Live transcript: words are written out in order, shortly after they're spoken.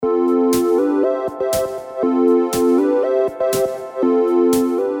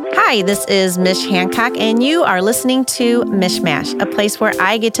Hi, this is Mish Hancock, and you are listening to Mishmash, a place where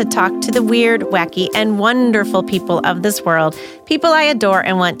I get to talk to the weird, wacky, and wonderful people of this world, people I adore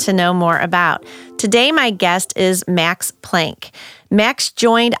and want to know more about. Today, my guest is Max Planck. Max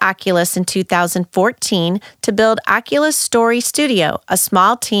joined Oculus in 2014 to build Oculus Story Studio, a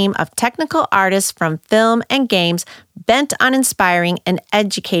small team of technical artists from film and games bent on inspiring and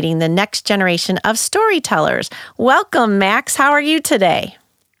educating the next generation of storytellers. Welcome, Max. How are you today?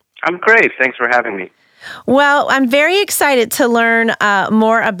 I'm great. Thanks for having me. Well, I'm very excited to learn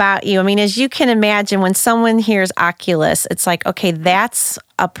more about you. I mean, as you can imagine, when someone hears Oculus, it's like, okay, that's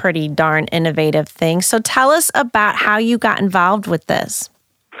a pretty darn innovative thing. So tell us about how you got involved with this.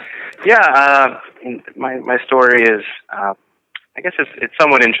 Yeah, my story is, I guess it's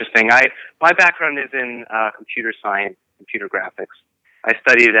somewhat interesting. My background is in computer science, computer graphics. I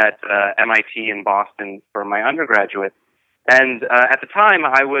studied at MIT in Boston for my undergraduate. And at the time,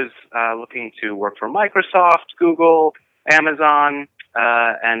 I was looking to work for Microsoft, Google, Amazon,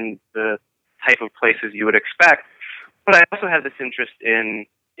 and the type of places you would expect. But I also had this interest in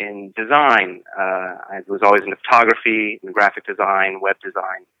design. I was always into photography, in graphic design, web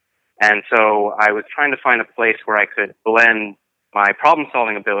design. And so I was trying to find a place where I could blend my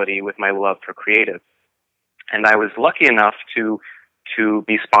problem-solving ability with my love for creative. And I was lucky enough to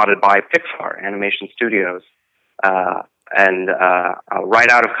be spotted by Pixar Animation Studios. And right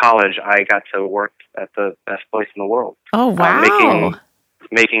out of college, I got to work at the best place in the world. Oh, wow.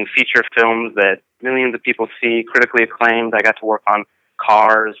 Making feature films that millions of people see, critically acclaimed. I got to work on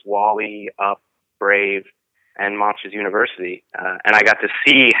Cars, WALL-E, Up, Brave, and Monsters University. And I got to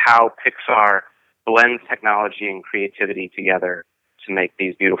see how Pixar blends technology and creativity together to make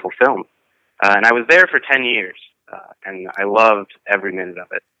these beautiful films. And I was there for 10 years, and I loved every minute of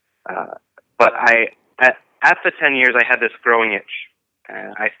it. But at the 10 years, I had this growing itch.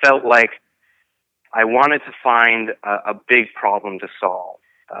 And I felt like I wanted to find a big problem to solve,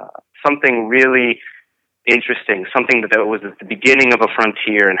 something really interesting, something that was at the beginning of a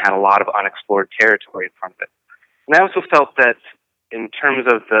frontier and had a lot of unexplored territory in front of it. And I also felt that in terms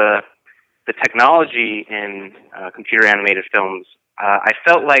of the technology in computer-animated films, I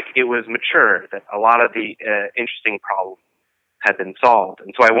felt like it was mature, that a lot of the interesting problems had been solved.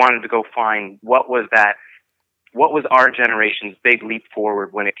 And so I wanted to go find what was our generation's big leap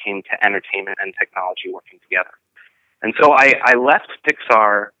forward when it came to entertainment and technology working together. And so I left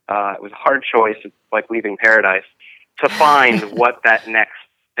Pixar. It was a hard choice. It's like leaving paradise to find what that next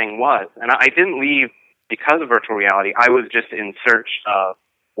thing was. And I didn't leave because of virtual reality. I was just in search of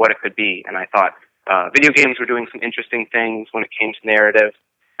what it could be. And I thought video games were doing some interesting things when it came to narrative.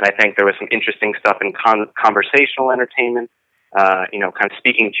 And I think there was some interesting stuff in conversational entertainment, kind of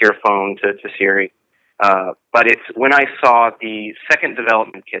speaking to your phone, to Siri. But it's when I saw the second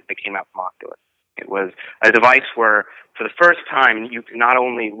development kit that came out from Oculus. It was a device where, for the first time, you could not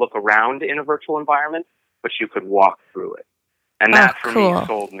only look around in a virtual environment, but you could walk through it. And that, for me,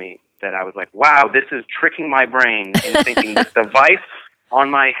 sold me. That I was like, wow, this is tricking my brain in thinking this device on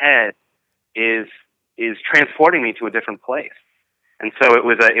my head is transporting me to a different place. And so it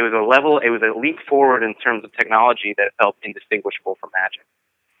was a leap forward in terms of technology that felt indistinguishable from magic.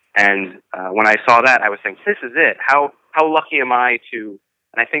 And when I saw that, I was saying, this is it. How lucky am I to...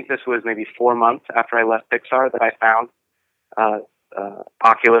 And I think this was maybe 4 months after I left Pixar that I found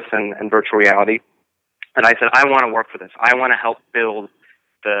Oculus and virtual reality. And I said, I want to work for this. I want to help build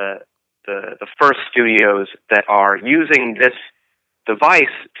the first studios that are using this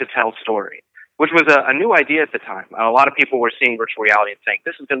device to tell story, which was a new idea at the time. A lot of people were seeing virtual reality and saying,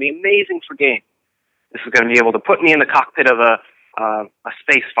 this is going to be amazing for games. This is going to be able to put me in the cockpit of a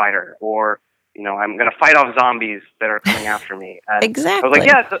space fighter, or I'm going to fight off zombies that are coming after me. And exactly. I was like,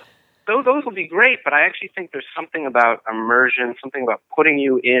 yeah, those will be great, but I actually think there's something about immersion, something about putting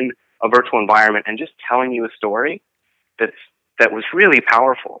you in a virtual environment and just telling you a story that was really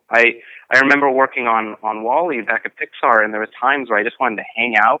powerful. I remember working on WALL-E back at Pixar, and there were times where I just wanted to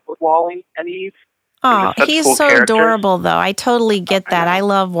hang out with WALL-E and Eve. Oh, he's cool so characters. Adorable, though. I totally get that. I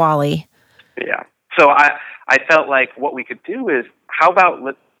love WALL-E. Yeah. So I felt like what we could do is, how about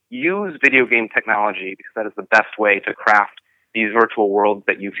let's use video game technology, because that is the best way to craft these virtual worlds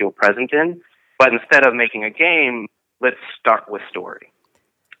that you feel present in. But instead of making a game, let's start with story.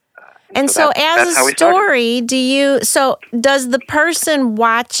 And so as a story, does the person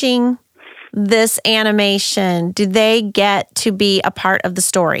watching this animation, do they get to be a part of the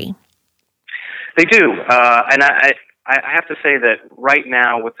story? They do. And I have to say that right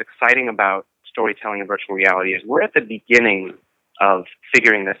now, what's exciting about storytelling in virtual reality is we're at the beginning of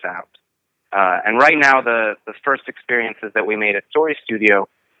figuring this out. And right now, the first experiences that we made at Story Studio,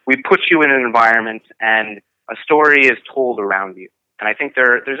 we put you in an environment and a story is told around you. And I think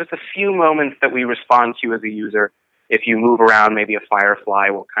there's just a few moments that we respond to as a user. If you move around, maybe a firefly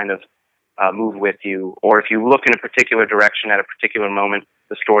will kind of move with you. Or if you look in a particular direction at a particular moment,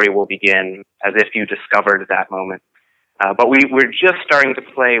 the story will begin as if you discovered that moment. But we're just starting to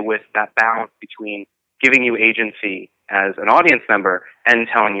play with that balance between giving you agency as an audience member and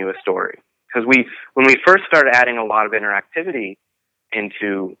telling you a story. Because when we first started adding a lot of interactivity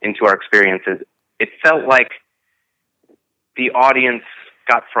into our experiences, it felt like the audience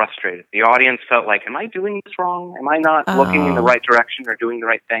got frustrated. The audience felt like, am I doing this wrong? Am I not looking in the right direction or doing the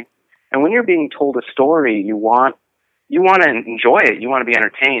right thing? And when you're being told a story, you want to enjoy it. You want to be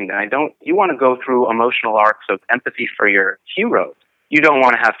entertained. And you want to go through emotional arcs of empathy for your heroes. You don't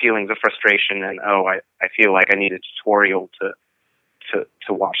want to have feelings of frustration and, I feel like I need a tutorial to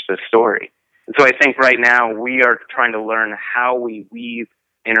watch this story. And so I think right now we are trying to learn how we weave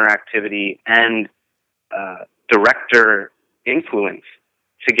interactivity and director influence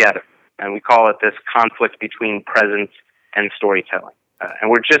together. And we call it this conflict between presence and storytelling. And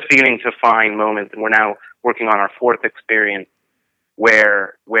we're just beginning to find moments, and we're now working on our fourth experience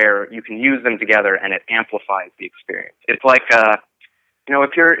where you can use them together and it amplifies the experience. It's like,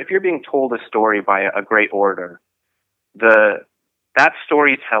 if you're being told a story by a great orator, that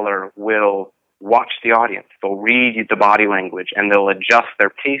storyteller will watch the audience. They'll read the body language and they'll adjust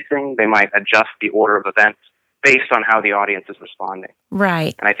their pacing. They might adjust the order of events based on how the audience is responding.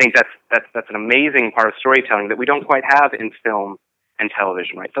 Right. And I think that's an amazing part of storytelling that we don't quite have in film and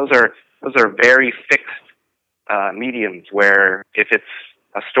television, right? Those are very fixed mediums where if it's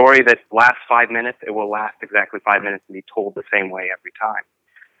a story that lasts 5 minutes, it will last exactly 5 minutes and be told the same way every time.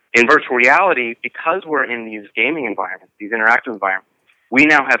 In virtual reality, because we're in these gaming environments, these interactive environments, we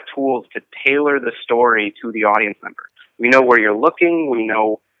now have tools to tailor the story to the audience member. We know where you're looking, we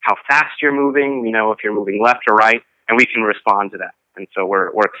know how fast you're moving, we know if you're moving left or right, and we can respond to that. And so we're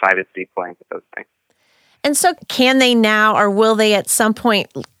excited to be playing with those things. And so can they now, or will they at some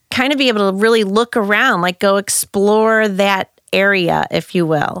point kind of be able to really look around, like go explore that area, if you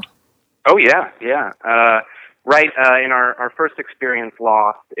will? Oh, yeah. In our first experience,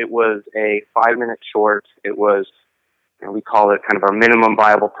 Lost, it was a 5-minute short. It was, we call it kind of our minimum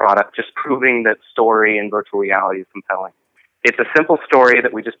viable product, just proving that story in virtual reality is compelling. It's a simple story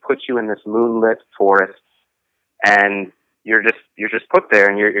that we just put you in this moonlit forest, and you're just put there,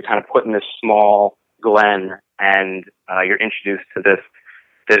 and you're kind of put in this small glen, and you're introduced to this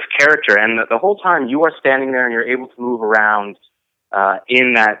character, and the whole time you are standing there and you're able to move around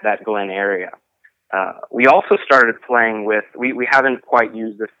in that glen area. We also started playing with, we haven't quite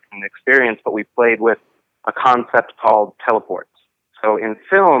used this in the experience, but we played with a concept called teleports. So in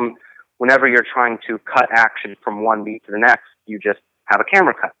film, whenever you're trying to cut action from one beat to the next, you just have a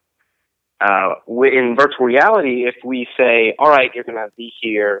camera cut. In virtual reality, if we say, all right, you're going to be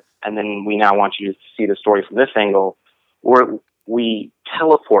here, and then we now want you to see the story from this angle, we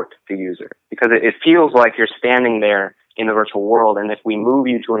teleport the user, because it feels like you're standing there in the virtual world, and if we move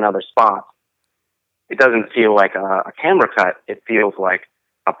you to another spot, it doesn't feel like a camera cut, it feels like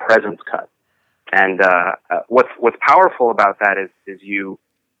a presence cut. And what's powerful about that is you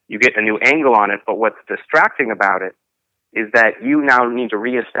get a new angle on it, but what's distracting about it is that you now need to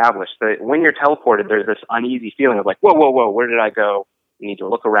reestablish that when you're teleported, there's this uneasy feeling of like, whoa, where did I go? You need to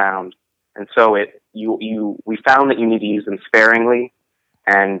look around. And so we found that you need to use them sparingly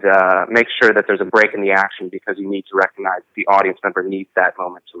and make sure that there's a break in the action, because you need to recognize the audience member needs that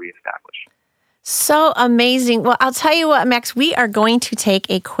moment to reestablish. So amazing. Well, I'll tell you what, Max, we are going to take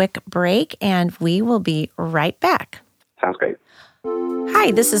a quick break and we will be right back. Sounds great.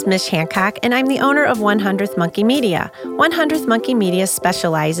 Hi, this is Mish Hancock, and I'm the owner of 100th Monkey Media. 100th Monkey Media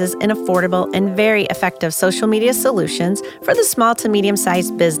specializes in affordable and very effective social media solutions for the small to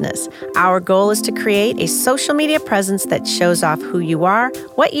medium-sized business. Our goal is to create a social media presence that shows off who you are,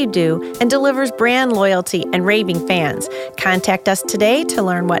 what you do, and delivers brand loyalty and raving fans. Contact us today to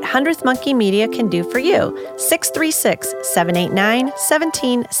learn what 100th Monkey Media can do for you.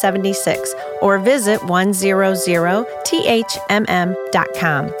 636-789-1776 or visit 100thmm.com.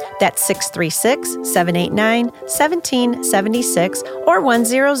 That's 636-789-1776 or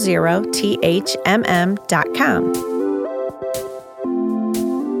 100thmm.com.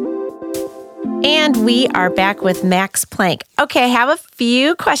 And we are back with Max Planck. Okay, I have a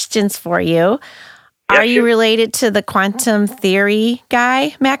few questions for you. Are you related to the quantum theory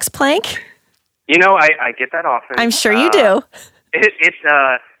guy, Max Planck? I get that often. I'm sure you do. It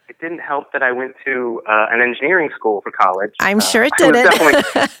didn't help that I went to an engineering school for college. I'm sure it didn't.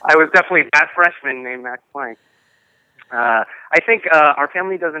 I was definitely that freshman named Max Planck. I think our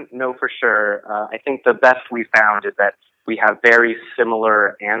family doesn't know for sure. I think the best we found is that we have very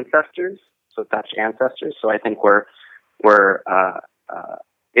similar ancestors, so Dutch ancestors. So I think we're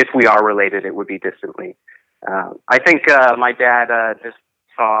if we are related, it would be distantly. I think my dad just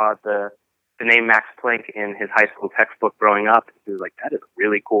saw the name Max Planck in his high school textbook growing up. He was like, "That is a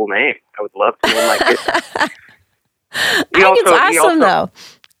really cool name. I would love to name my kid that." It's awesome, though.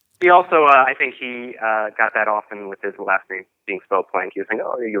 He also, I think he got that often with his last name being spelled Planck. He was saying,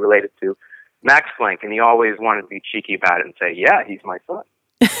 "Oh, are you related to Max Planck?" And he always wanted to be cheeky about it and say, "Yeah, he's my son."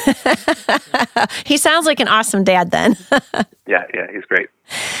 He sounds like an awesome dad then. Yeah, he's great.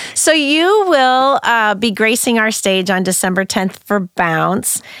 So you will be gracing our stage on December 10th for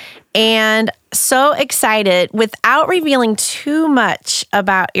Bounce. And so excited. Without revealing too much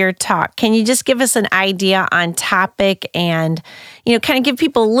about your talk, can you just give us an idea on topic and, kind of give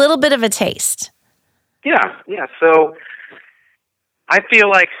people a little bit of a taste? Yeah. So I feel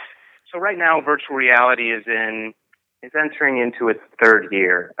like, right now virtual reality is entering into its third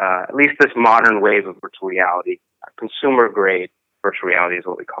year, at least this modern wave of virtual reality, consumer grade virtual reality is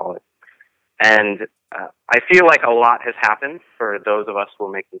what we call it. And I feel like a lot has happened for those of us who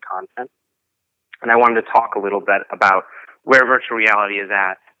are making content. And I wanted to talk a little bit about where virtual reality is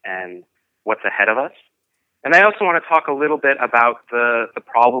at and what's ahead of us. And I also want to talk a little bit about the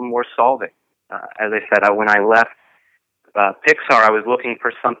problem we're solving. As I said, when I left Pixar, I was looking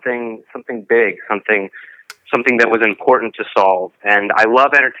for something big, something that was important to solve. And I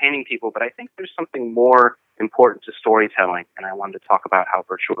love entertaining people, but I think there's something more important to storytelling. And I wanted to talk about how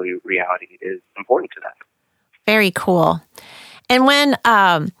virtual reality is important to that. Very cool. And when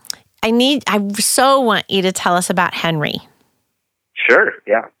I so want you to tell us about Henry. Sure,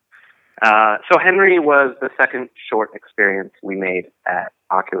 yeah. So Henry was the second short experience we made at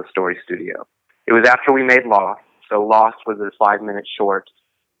Oculus Story Studio. It was after we made Lost. So Lost was this 5-minute short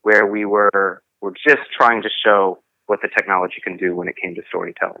where we're just trying to show what the technology can do when it came to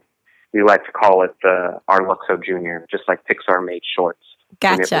storytelling. We like to call it our Luxo Junior, just like Pixar made shorts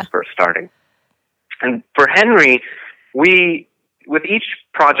when it was first starting. And for Henry, with each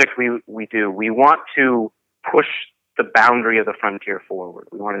project we do, we want to push the boundary of the frontier forward.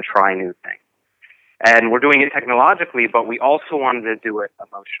 We want to try new things. And we're doing it technologically, but we also wanted to do it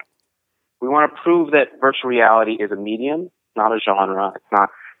emotionally. We want to prove that virtual reality is a medium, not a genre. It's not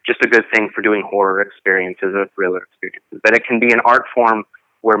just a good thing for doing horror experiences or thriller experiences, that it can be an art form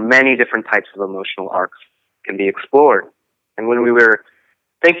where many different types of emotional arcs can be explored. And when we were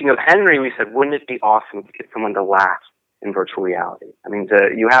thinking of Henry, we said, wouldn't it be awesome to get someone to laugh in virtual reality? I mean,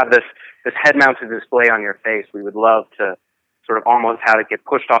 you have this head-mounted display on your face. We would love to sort of almost have it get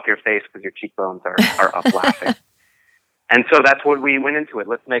pushed off your face because your cheekbones are up laughing. And so that's what we went into it.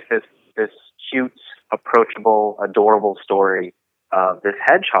 Let's make this cute, approachable, adorable story of this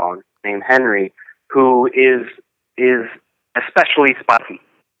hedgehog named Henry, who is especially spiky.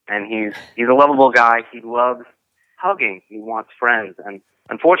 And he's a lovable guy. He loves hugging. He wants friends. And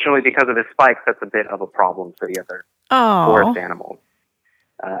unfortunately, because of his spikes, that's a bit of a problem for the other forest animals.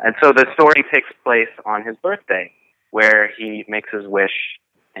 And so the story takes place on his birthday, where he makes his wish,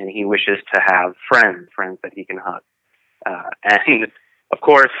 and he wishes to have friends that he can hug. And of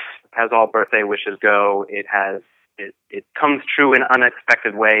course, as all birthday wishes go, it comes true in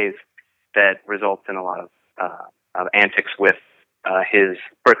unexpected ways that results in a lot of antics with his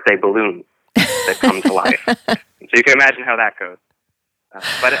birthday balloons that come to life. So you can imagine how that goes.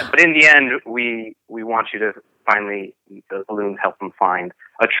 But in the end, we want you to finally, the balloons help him find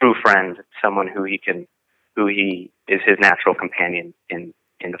a true friend, someone who he is his natural companion in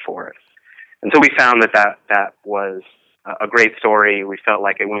the forest. And so we found that was a great story. We felt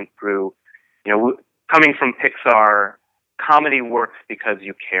like it went through, coming from Pixar, comedy works because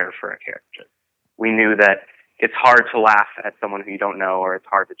you care for a character. We knew that it's hard to laugh at someone who you don't know, or it's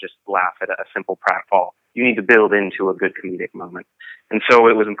hard to just laugh at a simple pratfall. You need to build into a good comedic moment. And so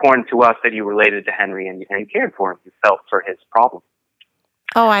it was important to us that you related to Henry and you cared for him. You felt for his problem.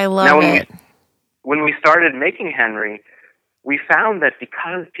 Oh, I love it. When we started making Henry, we found that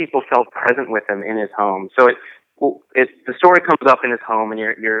because people felt present with him in his home, so the story comes up in his home, and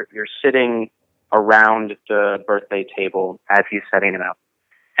you're sitting around the birthday table as he's setting it up.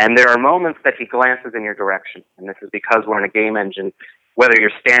 And there are moments that he glances in your direction. And this is because we're in a game engine. Whether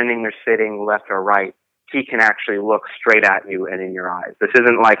you're standing or sitting, left or right, he can actually look straight at you and in your eyes. This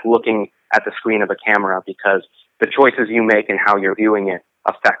isn't like looking at the screen of a camera, because the choices you make and how you're viewing it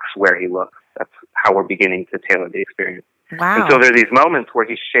affects where he looks. That's how we're beginning to tailor the experience. Wow. And so there are these moments where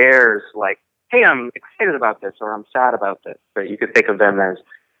he shares, like, hey, I'm excited about this, or I'm sad about this. But you could think of them as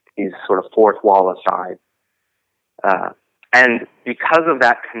these sort of fourth wall aside. And because of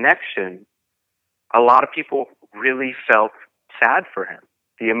that connection, a lot of people really felt sad for him.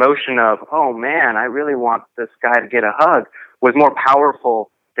 The emotion of, oh man, I really want this guy to get a hug, was more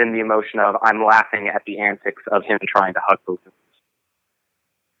powerful than the emotion of, I'm laughing at the antics of him trying to hug both of us.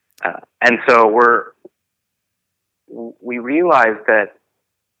 And so we realized that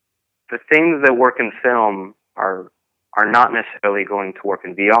the things that work in film are not necessarily going to work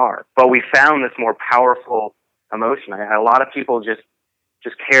in VR. But we found this more powerful emotion. A lot of people just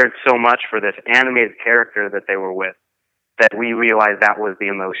cared so much for this animated character that they were with that we realized that was the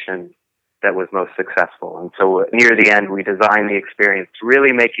emotion that was most successful. And so near the end, we designed the experience to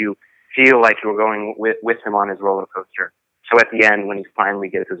really make you feel like you were going with him on his roller coaster. So at the end, when he finally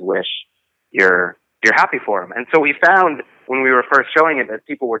gets his wish, you're happy for him. And so we found when we were first showing it that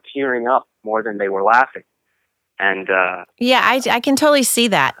people were tearing up more than they were laughing. And yeah, I can totally see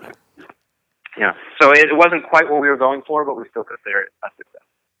that. Yeah, so it wasn't quite what we were going for, but we still consider it a success.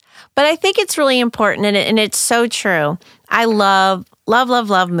 But I think it's really important, and it's so true. I love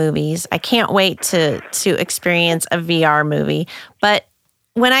movies. I can't wait to experience a VR movie. But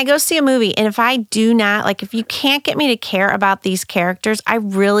when I go see a movie, and if I do not, like if you can't get me to care about these characters, I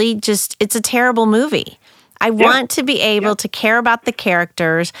really it's a terrible movie. I want to be able to care about the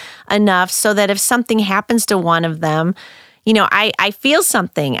characters enough so that if something happens to one of them, you know, I feel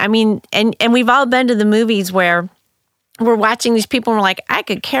something. I mean, and we've all been to the movies where we're watching these people and we're like, I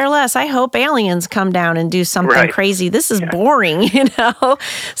could care less. I hope aliens come down and do something crazy. This is boring, you know?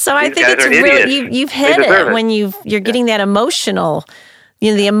 So I think it's really, you've hit it when you're getting that emotional,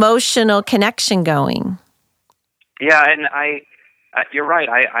 you know, the emotional connection going. Yeah, and you're right.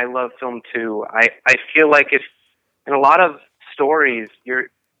 I love film too. I feel like if in a lot of stories, you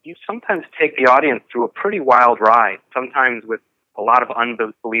sometimes take the audience through a pretty wild ride, sometimes with a lot of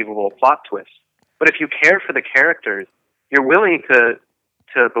unbelievable plot twists. But if you care for the characters, you're willing to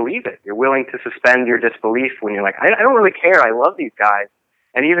believe it. You're willing to suspend your disbelief when you're like, I don't really care. I love these guys.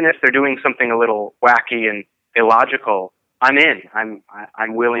 And even if they're doing something a little wacky and illogical, I'm in. I'm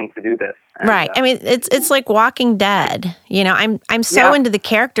willing to do this. And, right. I mean, it's like Walking Dead. You know, I'm so into the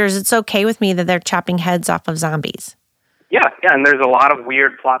characters. It's okay with me that they're chopping heads off of zombies. Yeah. And there's a lot of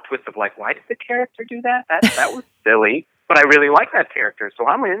weird plot twists of like, why did the character do that? That was silly. But I really like that character, so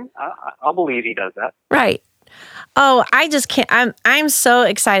I'm in. I'll believe he does that. Right. Oh, I just can't. I'm so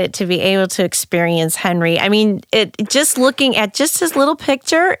excited to be able to experience Henry. I mean, just looking at just his little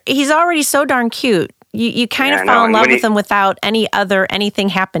picture, he's already so darn cute. You kind of fall in love with him without anything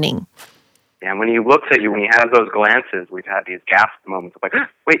happening. Yeah, and when he looks at you, when he has those glances, we've had these gasp moments of like,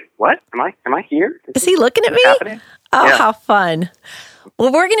 wait, what? Am I here? Is he looking at me? Happening? Oh, yeah. How fun.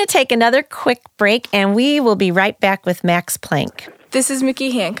 Well, we're going to take another quick break, and we will be right back with Max Planck. This is Mickey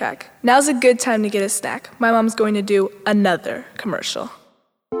Hancock. Now's a good time to get a snack. My mom's going to do another commercial.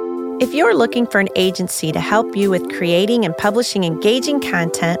 If you're looking for an agency to help you with creating and publishing engaging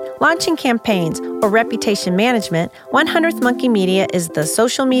content, launching campaigns, or reputation management, 100th Monkey Media is the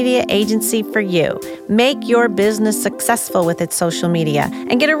social media agency for you. Make your business successful with its social media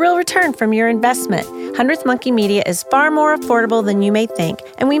and get a real return from your investment. 100th Monkey Media is far more affordable than you may think,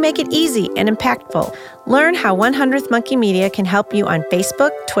 and we make it easy and impactful. Learn how 100th Monkey Media can help you on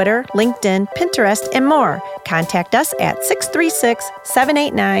Facebook, Twitter, LinkedIn, Pinterest, and more. Contact us at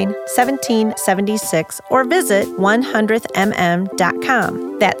 636-789-1776 or visit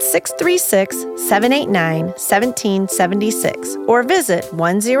 100thmm.com. That's 636-789-1776 or visit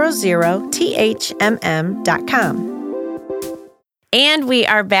 100thmm.com. And we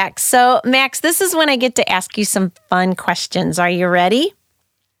are back. So, Max, this is when I get to ask you some fun questions. Are you ready?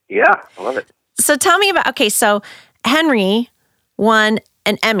 Yeah, I love it. So tell me about, so Henry won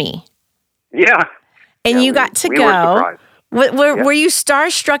an Emmy. Yeah. And you got to go. Were you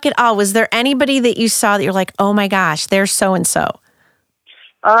starstruck at all? Was there anybody that you saw that you're like, oh my gosh, they're so-and-so?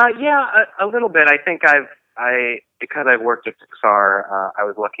 Yeah, a little bit. I think because I've worked at Pixar, I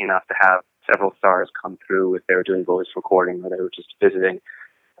was lucky enough to have several stars come through if they were doing voice recording or they were just visiting.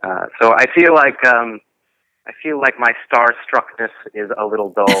 So I feel like my starstruckness is a little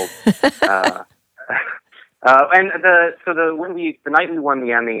dull. And the night we won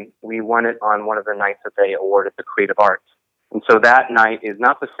the Emmy, we won it on one of the nights that they awarded the Creative Arts, and so that night is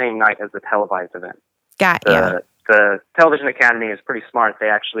not the same night as the televised event. The Television Academy is pretty smart. They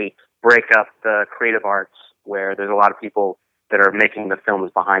actually break up the Creative Arts, where there's a lot of people that are making the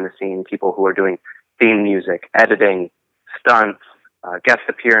films behind the scenes, people who are doing theme music, editing, stunts, guest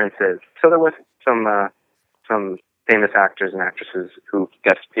appearances. So there was some famous actors and actresses who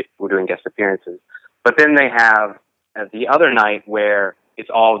were doing guest appearances. But then they have the other night where it's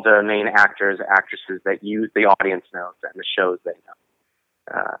all the main actors, actresses that the audience knows and the shows they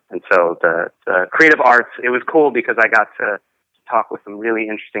know. And so the creative arts, it was cool because I got to talk with some really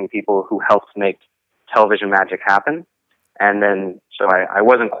interesting people who helped make television magic happen. And then, so I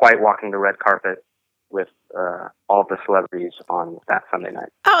wasn't quite walking the red carpet with all the celebrities on that Sunday night.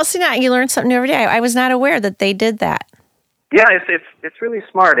 Oh, see, now you learned something new every day. I was not aware that they did that. Yeah, it's really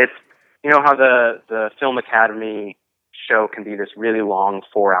smart. It's, you know, how the Film Academy show can be this really long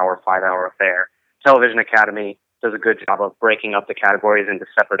 4-hour, 5-hour affair. Television Academy does a good job of breaking up the categories into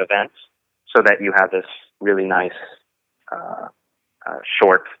separate events so that you have this really nice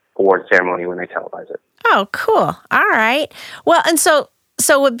short award ceremony when they televise it. Oh, cool. All right. Well, and so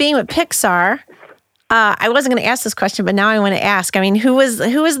with being with Pixar, I wasn't going to ask this question, but now I want to ask. I mean, who was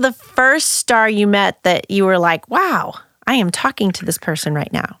the first star you met that you were like, wow, I am talking to this person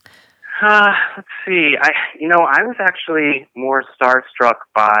right now? Let's see. I was actually more starstruck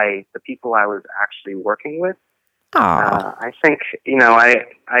by the people I was actually working with. I think,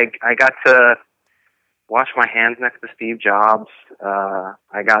 I got to wash my hands next to Steve Jobs.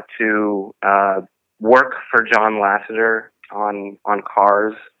 I got to work for John Lasseter on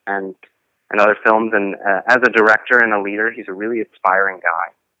Cars and other films. And as a director and a leader, he's a really inspiring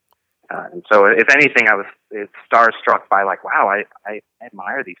guy. And so, if anything, I was starstruck by like, wow, I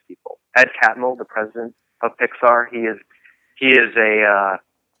admire these people. Ed Catmull, the president of Pixar, he is a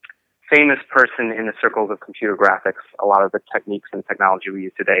famous person in the circles of computer graphics. A lot of the techniques and technology we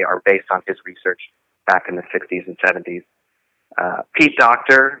use today are based on his research back in the 60s and 70s. Pete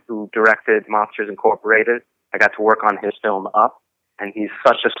Docter, who directed Monsters Incorporated, I got to work on his film Up, and he's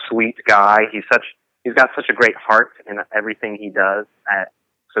such a sweet guy. He's got such a great heart in everything he does.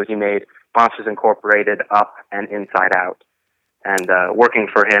 So he made Monsters Incorporated, Up, and Inside Out. And working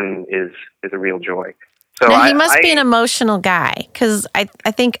for him is a real joy. So now, he must be an emotional guy, because I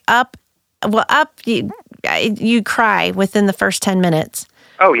think Up, you cry within the first 10 minutes.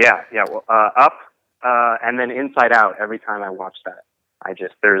 Oh, yeah. Well, Up, and then Inside Out, every time I watch that,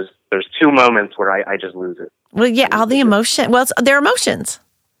 there's two moments where I just lose it. Well, yeah, all the emotion. Well, they're emotions.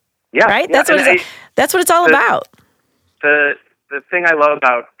 Yeah. Right? Yeah, that's what it's all about. The thing I love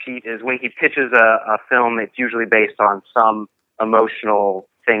about Pete is when he pitches a film, it's usually based on some emotional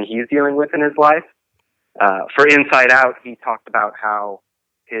thing he's dealing with in his life. For Inside Out, he talked about how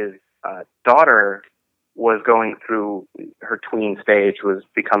his daughter was going through her tween stage, was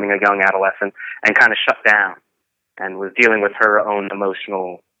becoming a young adolescent, and kind of shut down and was dealing with her own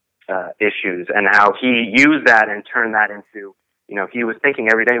emotional issues, and how he used that and turned that into, he was thinking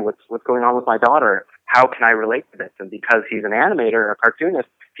every day, what's going on with my daughter? How can I relate to this? And because he's an animator, a cartoonist,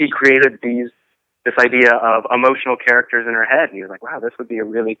 he created this idea of emotional characters in her head. And he was like, wow, this would be a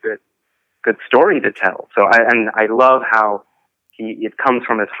really good story to tell. So I love how it comes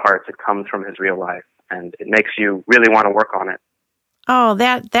from his heart, it comes from his real life, and it makes you really want to work on it. Oh,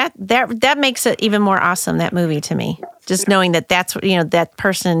 that makes it even more awesome, that movie, to me. Just knowing that's that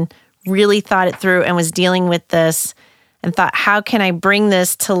person really thought it through and was dealing with this and thought, how can I bring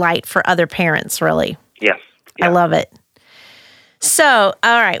this to light for other parents, really? Yes. Yeah. I love it. So,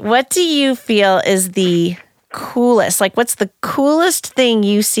 all right, what do you feel is the coolest? Like, what's the coolest thing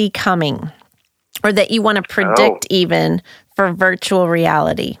you see coming or that you want to predict even for virtual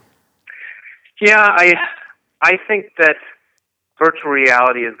reality? Yeah, I think that virtual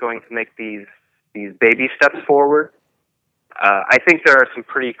reality is going to make these baby steps forward. I think there are some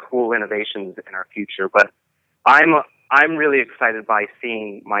pretty cool innovations in our future, but I'm really excited by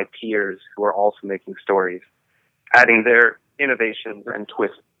seeing my peers who are also making stories, adding their innovations and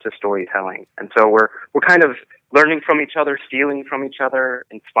twists to storytelling. And so we're kind of learning from each other, stealing from each other,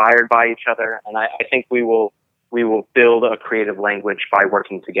 inspired by each other. And I think we will build a creative language by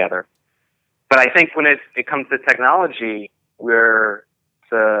working together. But I think when it comes to technology,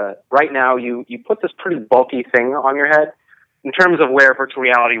 right now you put this pretty bulky thing on your head. In terms of where virtual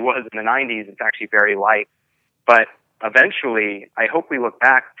reality was in the 90s, it's actually very light. But eventually, I hope we look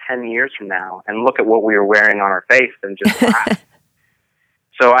back 10 years from now and look at what we were wearing on our face and just laugh.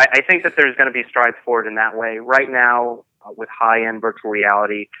 So I think that there's going to be strides forward in that way. Right now, with high-end virtual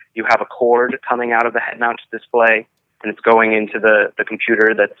reality, you have a cord coming out of the head-mounted display, and it's going into the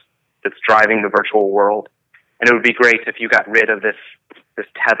computer that's driving the virtual world. And it would be great if you got rid of this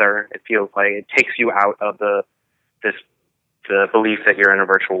tether. It feels like it takes you out of the belief that you're in a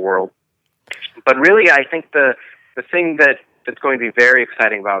virtual world. But really, I think the thing that's going to be very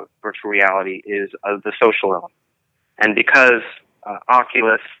exciting about virtual reality is the social element. And because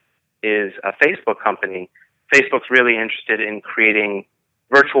Oculus is a Facebook company, Facebook's really interested in creating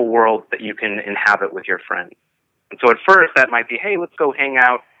virtual worlds that you can inhabit with your friends. And so at first that might be, hey, let's go hang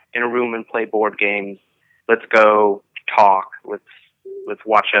out in a room and play board games. Let's go talk. Let's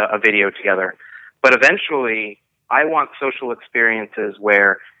watch a video together. But eventually, I want social experiences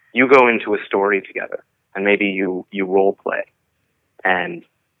where you go into a story together and maybe you role play. And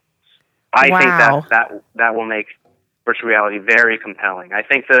I think that will make virtual reality very compelling. I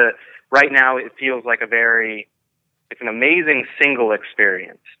think right now it feels like it's an amazing single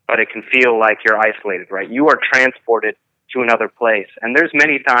experience, but it can feel like you're isolated, right? You are transported to another place. And there's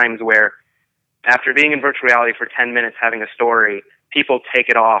many times where after being in virtual reality for 10 minutes having a story, people take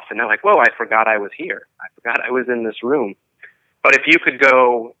it off and they're like, whoa, I forgot I was here. I forgot I was in this room. But if you could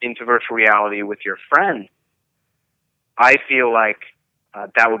go into virtual reality with your friend, I feel like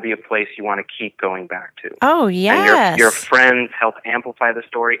that would be a place you want to keep going back to. Oh, yes. And your friends help amplify the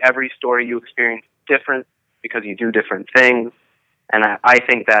story. Every story you experience is different because you do different things. And I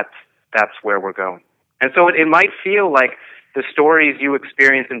think that's where we're going. And so it might feel like the stories you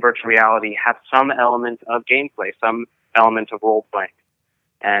experience in virtual reality have some element of gameplay, some element of role-playing.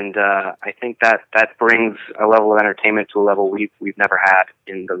 And I think that brings a level of entertainment to a level we've never had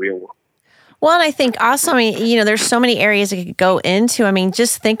in the real world. Well, and I think also, there's so many areas it could go into.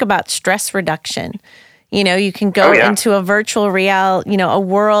 Just think about stress reduction. You can go into a virtual a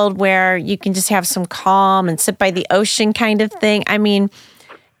world where you can just have some calm and sit by the ocean kind of thing.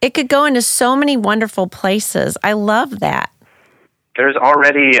 It could go into so many wonderful places. I love that. There's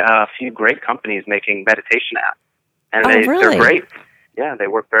already a few great companies making meditation apps. And really? They're great. Yeah, they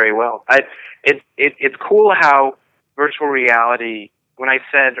work very well. It's cool how virtual reality, when I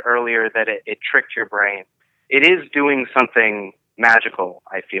said earlier that it tricked your brain, it is doing something magical,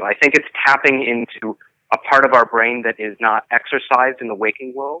 I feel. I think it's tapping into a part of our brain that is not exercised in the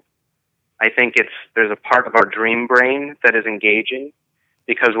waking world. I think there's a part of our dream brain that is engaging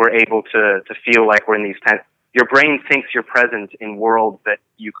because we're able to feel like we're in these your brain thinks you're present in worlds that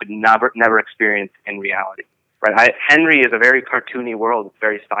you could never experience in reality. Right? Henry is a very cartoony world. It's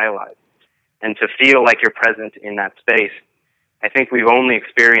very stylized. And to feel like you're present in that space, I think we've only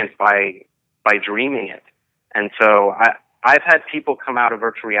experienced by dreaming it. And so I've had people come out of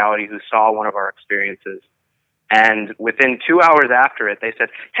virtual reality who saw one of our experiences, and within 2 hours after it, they said,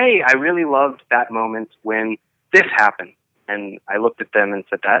 hey, I really loved that moment when this happened. And I looked at them and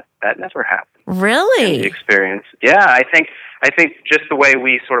said, that never happened. Really? In the experience. Yeah, I think just the way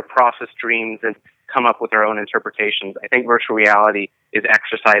we sort of process dreams and come up with our own interpretations, I think virtual reality is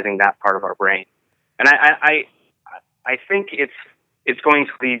exercising that part of our brain. And I think it's going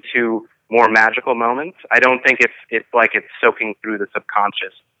to lead to more magical moments. I don't think it's like it's soaking through the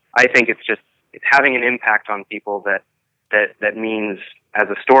subconscious. I think it's having an impact on people that means as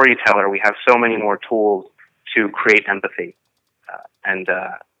a storyteller we have so many more tools to create empathy.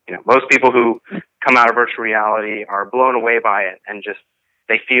 Most people who come out of virtual reality are blown away by it and just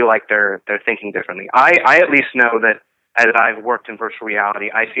they feel like they're thinking differently. I at least know that as I've worked in virtual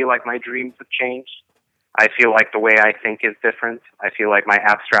reality, I feel like my dreams have changed. I feel like the way I think is different. I feel like my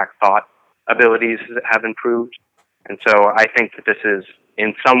abstract thought abilities have improved. And so I think that this is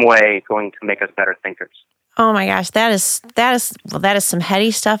in some way going to make us better thinkers. Oh my gosh, that is some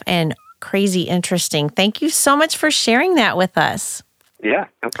heady stuff and crazy interesting. Thank you so much for sharing that with us. Yeah,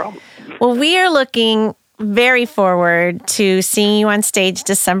 no problem. Well, we are looking very forward to seeing you on stage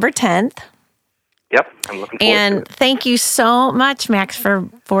December 10th. Yep, I'm looking forward to it. And thank you so much, Max,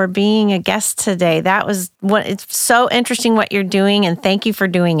 for being a guest today. It's so interesting what you're doing, and thank you for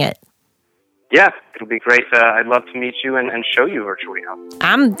doing it. Yeah, it'll be great. I'd love to meet you and show you virtual reality.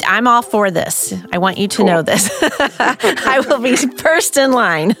 I'm all for this. I want you to know this. I will be first in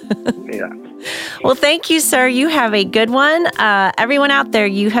line. Yeah. Well, thank you, sir. You have a good one. Everyone out there,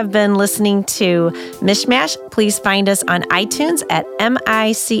 you have been listening to Mishmash. Please find us on iTunes at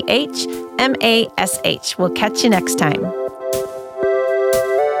MICHMASH. We'll catch you next time.